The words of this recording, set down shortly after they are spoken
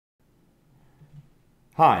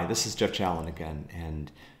Hi, this is Jeff Challen again,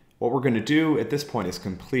 and what we're going to do at this point is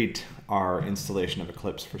complete our installation of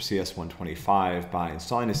Eclipse for CS125 by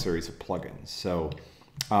installing a series of plugins. So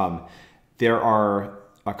there are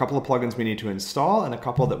a couple of plugins we need to install and a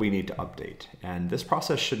couple that we need to update. And this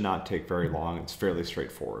process should not take very long. It's fairly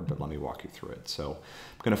straightforward, but let me walk you through it. So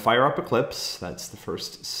I'm going to fire up Eclipse. That's the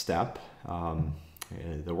first step.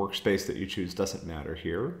 The workspace that you choose doesn't matter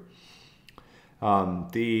here.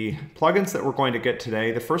 The plugins that we're going to get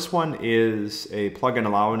today, the first one is a plugin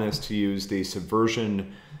allowing us to use the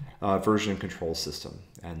Subversion version control system.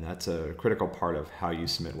 And that's a critical part of how you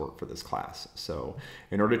submit work for this class. So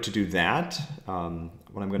in order to do that,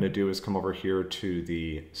 what I'm going to do is come over here to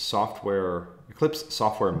the Eclipse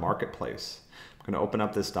Software Marketplace. I'm going to open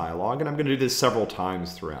up this dialog, and I'm going to do this several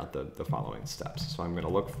times throughout the following steps. So I'm going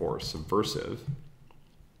to look for Subversive.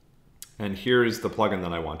 And here's the plugin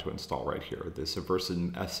that I want to install right here, the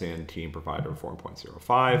Subversion SCN Team Provider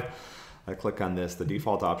 4.05. I click on this. The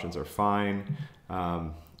default options are fine.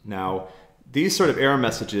 Now, these sort of error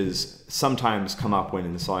messages sometimes come up when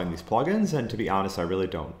installing these plugins, and to be honest, I really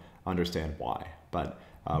don't understand why. But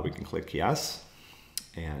we can click yes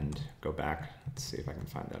and go back. Let's see if I can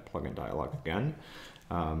find that plugin dialog again.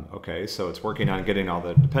 Okay, so it's working on getting all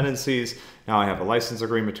the dependencies. Now I have a license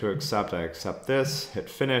agreement to accept. I accept this, hit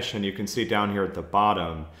finish, and you can see down here at the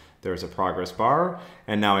bottom, there's a progress bar,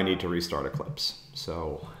 and now I need to restart Eclipse.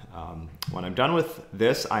 So when I'm done with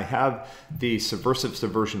this, I have the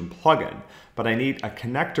Subversion plugin, but I need a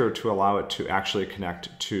connector to allow it to actually connect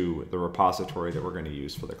to the repository that we're going to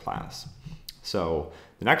use for the class. So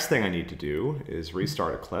the next thing I need to do is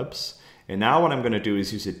restart Eclipse. And now what I'm going to do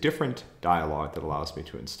is use a different dialog that allows me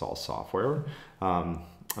to install software. I'm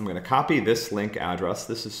going to copy this link address.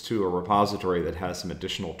 This is to a repository that has some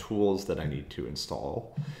additional tools that I need to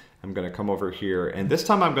install. I'm going to come over here, and this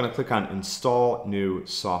time I'm going to click on Install New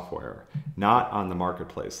Software, not on the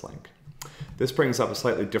Marketplace link. This brings up a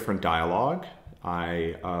slightly different dialog.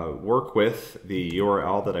 I work with the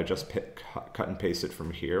URL that I just cut and pasted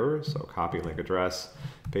from here. So copy link address,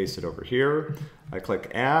 paste it over here. I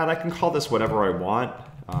click Add. I can call this whatever I want.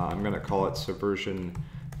 I'm going to call it Subversion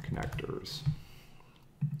Connectors.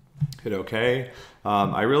 Hit OK.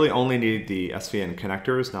 I really only need the SVN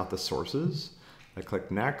connectors, not the sources. I click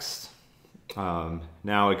Next.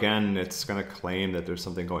 Now again, it's going to claim that there's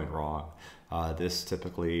something going wrong. This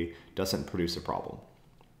typically doesn't produce a problem.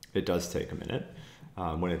 It does take a minute.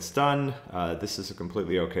 When it's done, this is a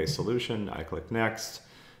completely okay solution. I click Next,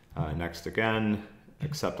 Next again,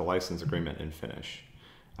 accept a license agreement, and finish.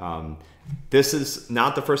 This is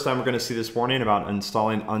not the first time we're going to see this warning about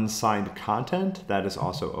installing unsigned content. That is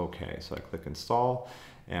also okay. So I click Install,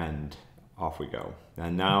 and off we go.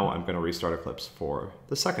 And now I'm going to restart Eclipse for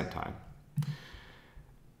the second time.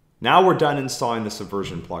 Now we're done installing the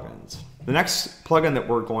Subversion plugins. The next plugin that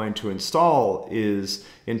we're going to install is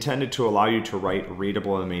intended to allow you to write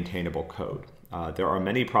readable and maintainable code. There are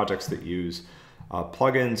many projects that use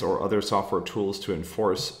plugins or other software tools to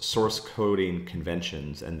enforce source coding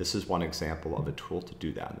conventions, and this is one example of a tool to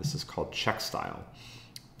do that. This is called checkstyle.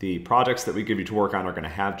 The projects that we give you to work on are going to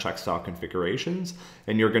have checkstyle configurations,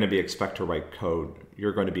 and you're going to be expected to write code.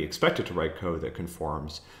 You're going to be expected to write code that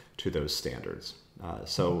conforms to those standards.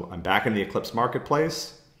 So I'm back in the Eclipse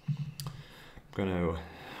Marketplace. I'm going to,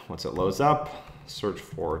 once it loads up, search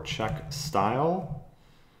for checkstyle,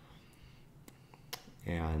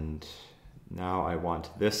 and now I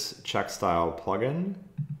want this checkstyle plugin.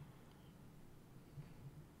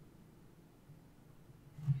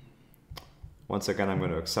 Once again, I'm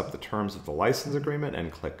going to accept the terms of the license agreement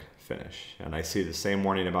and click Finish. And I see the same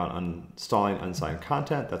warning about installing unsigned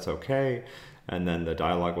content. That's okay. And then the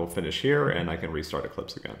dialog will finish here, and I can restart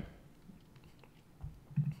Eclipse again.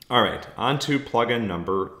 All right, on to plugin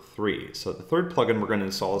number 3. So the third plugin we're going to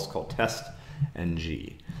install is called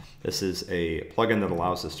TestNG. This is a plugin that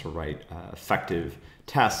allows us to write effective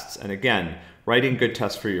tests. And again, writing good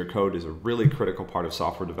tests for your code is a really critical part of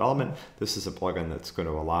software development. This is a plugin that's going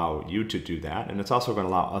to allow you to do that, and it's also going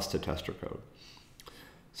to allow us to test your code.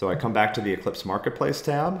 So I come back to the Eclipse Marketplace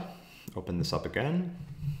tab, open this up again,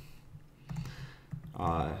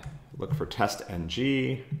 look for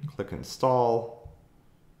TestNG, click Install.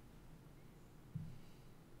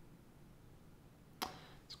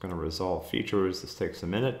 It's going to resolve features. This takes a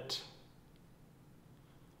minute.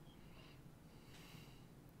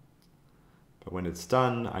 But when it's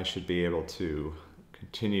done, I should be able to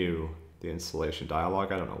continue the installation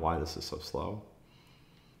dialog. I don't know why this is so slow.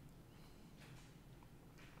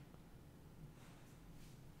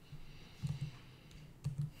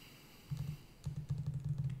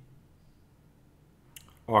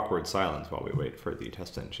 awkward silence while we wait for the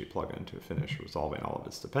TestNG plugin to finish resolving all of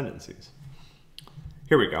its dependencies.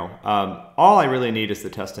 Here we go. All I really need is the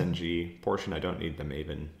TestNG portion. I don't need the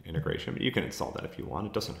Maven integration, but you can install that if you want.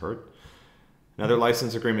 It doesn't hurt. Another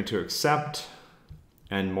license agreement to accept,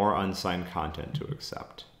 and more unsigned content to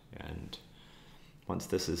accept. And once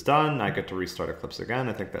this is done, I get to restart Eclipse again.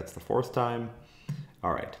 I think that's the 4th time.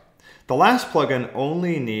 All right. The last plugin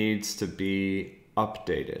only needs to be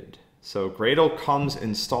updated. So Gradle comes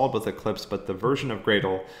installed with Eclipse, but the version of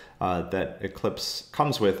Gradle that Eclipse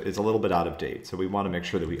comes with is a little bit out of date. So we want to make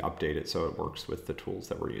sure that we update it so it works with the tools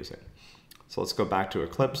that we're using. So let's go back to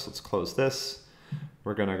Eclipse. Let's close this.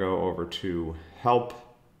 We're going to go over to Help,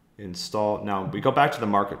 Install. Now we go back to the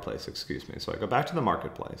Marketplace, excuse me. So I go back to the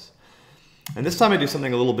Marketplace. And this time I do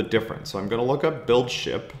something a little bit different. So I'm going to look up Build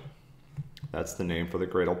Ship. That's the name for the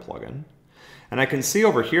Gradle plugin. And I can see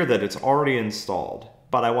over here that it's already installed,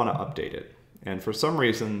 but I want to update it. And for some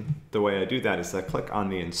reason, the way I do that is I click on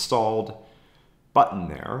the installed button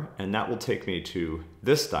there, and that will take me to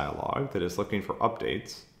this dialog that is looking for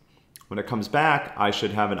updates. When it comes back, I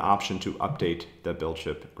should have an option to update the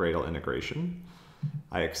BuildShip Gradle integration.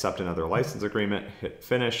 I accept another license agreement, hit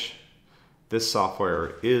finish. This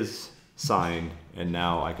software is signed, and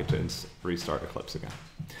now I get to restart Eclipse again.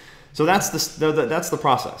 So that's the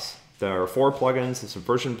process. There are 4 plugins: the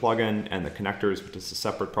Subversion plugin and the connectors, which is a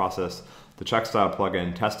separate process, the checkstyle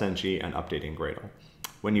plugin, TestNG, and updating Gradle.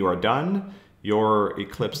 When you are done, your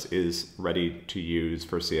Eclipse is ready to use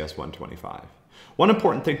for CS125. One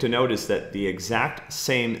important thing to note is that the exact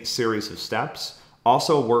same series of steps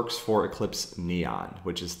also works for Eclipse Neon,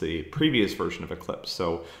 which is the previous version of Eclipse.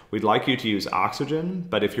 So we'd like you to use Oxygen,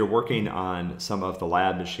 but if you're working on some of the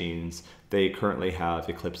lab machines, they currently have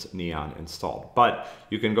Eclipse Neon installed. But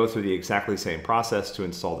you can go through the exactly same process to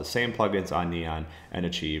install the same plugins on Neon and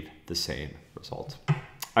achieve the same result.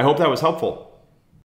 I hope that was helpful.